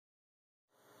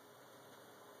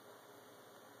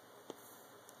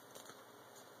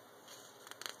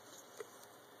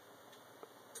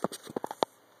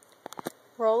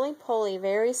Roly-poly,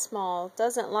 very small,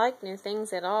 doesn't like new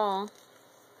things at all.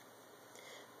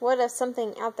 What if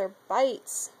something out there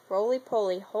bites?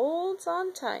 Roly-poly holds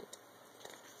on tight.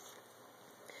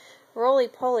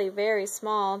 Roly-poly, very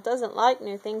small, doesn't like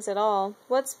new things at all.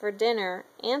 What's for dinner?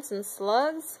 Ants and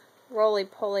slugs?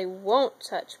 Roly-poly won't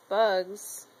touch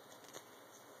bugs.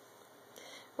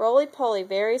 Roly-poly,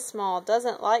 very small,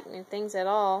 doesn't like new things at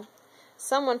all.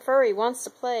 Someone furry wants to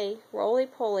play.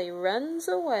 Roly-poly runs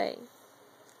away.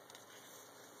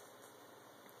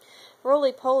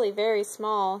 Roly-poly, very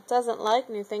small, doesn't like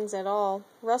new things at all.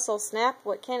 Rustle, snap,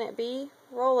 what can it be?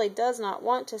 Roly does not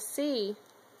want to see.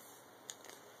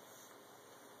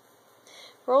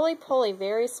 Roly-poly,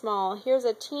 very small, hears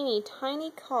a teeny tiny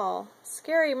call.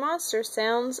 Scary monster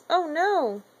sounds, oh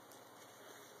no!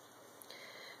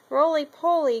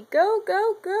 Roly-poly, go,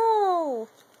 go, go!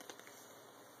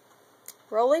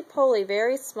 Roly-poly,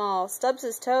 very small, stubs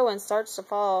his toe and starts to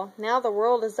fall. Now the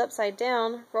world is upside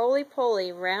down.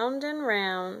 Roly-poly, round and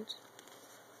round.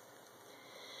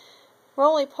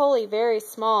 Roly-poly, very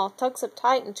small, tucks up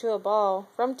tight into a ball.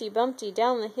 Rumpty-bumpty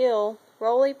down the hill.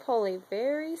 Roly-poly,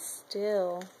 very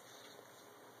still.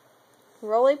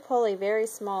 Roly-poly, very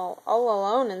small, all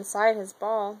alone inside his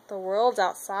ball. The world's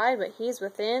outside, but he's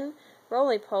within.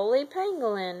 Roly-poly,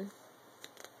 Pangolin.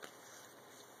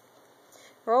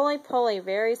 Roly-poly,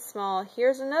 very small,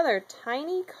 hears another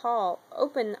tiny call.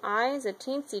 Open eyes, a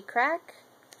teensy crack.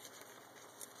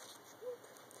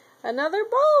 Another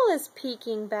ball is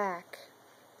peeking back.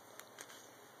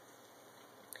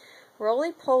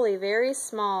 Roly-poly, very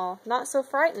small, not so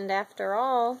frightened after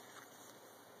all.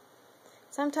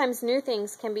 Sometimes new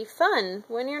things can be fun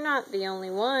when you're not the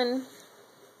only one.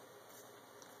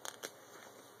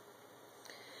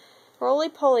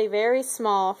 Roly-poly, very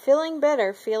small, feeling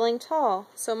better, feeling tall.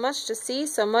 So much to see,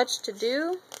 so much to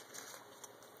do.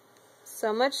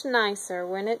 So much nicer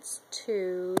when it's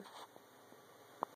two.